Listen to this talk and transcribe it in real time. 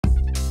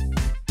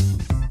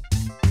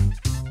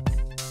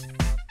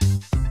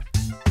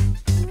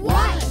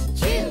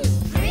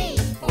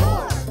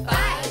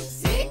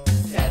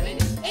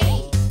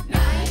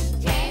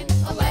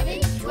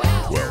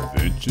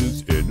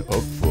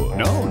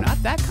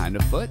kind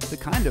of foot, the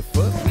kind of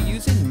foot we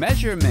use in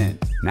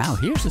measurement. Now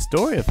here's the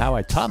story of how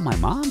I taught my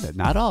mom that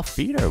not all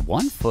feet are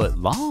 1 foot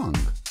long.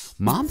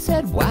 Mom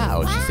said,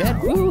 wow. She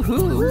said,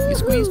 woo-hoo, you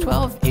squeezed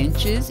 12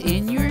 inches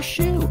in your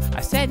shoe.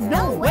 I said,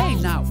 no way,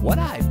 not what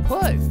I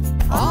put.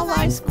 All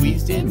I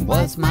squeezed in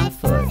was my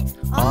foot.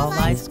 All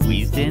I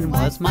squeezed in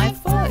was my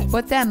foot.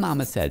 But then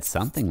Mama said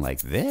something like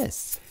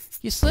this.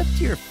 You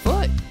slipped your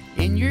foot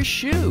in your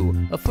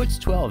shoe. A foot's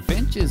 12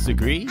 inches,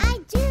 agree? I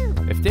do.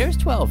 If there's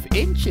 12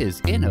 inches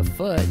in a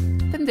foot,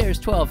 then there's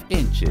 12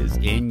 inches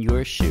in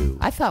your shoe.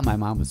 I thought my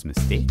mom was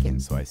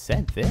mistaken, so I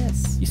said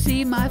this. You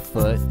see, my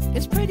foot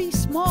is pretty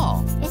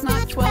small. It's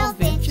not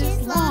 12 inches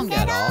long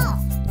at all.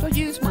 Don't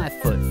use my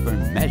foot for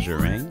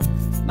measuring.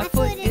 My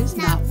foot is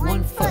not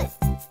 1 foot.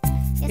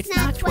 It's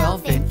not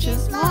 12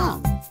 inches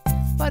long.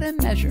 But in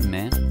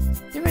measurement,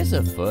 there is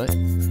a foot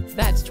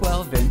that's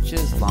 12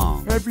 inches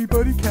long.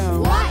 Everybody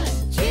count. 1,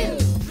 2,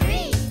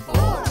 3,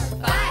 4,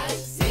 5,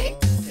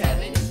 6,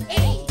 7,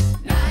 8,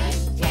 9,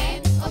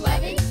 10,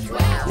 11,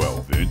 12.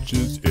 12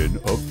 inches in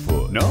a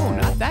foot. No,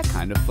 not that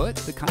kind of foot.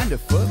 The kind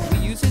of foot we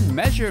use in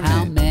measurement.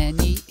 How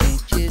many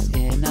inches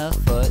in a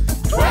foot?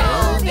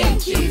 12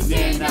 inches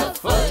in a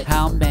foot.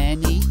 How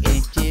many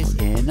inches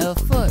in a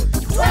foot?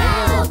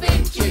 12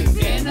 inches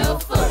in a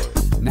foot.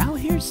 Now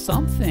here's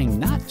something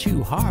not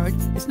too hard.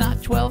 It's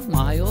not 12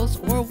 miles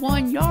or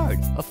 1 yard.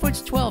 A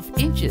foot's 12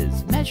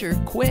 inches. Measure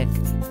quick.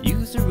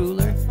 Use a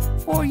ruler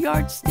or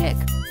yardstick.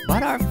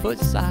 But our foot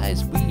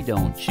size we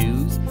don't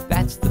choose.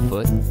 That's the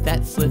foot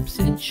that slips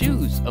in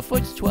shoes. A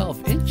foot's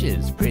 12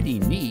 inches. Pretty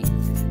neat.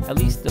 At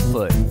least the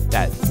foot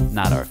that's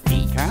not our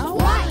feet.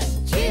 Count. 1,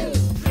 2,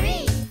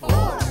 3, 4,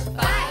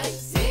 5,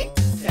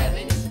 6,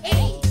 7,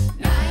 8,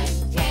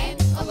 9, 10,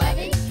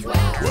 11,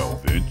 12.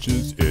 12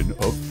 inches in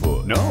a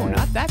foot. No,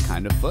 not that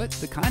kind of foot.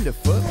 The kind of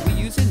foot we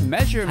use in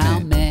measurement. How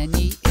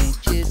many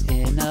inches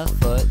in a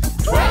foot?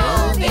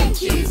 12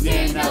 inches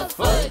in a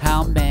foot.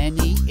 How many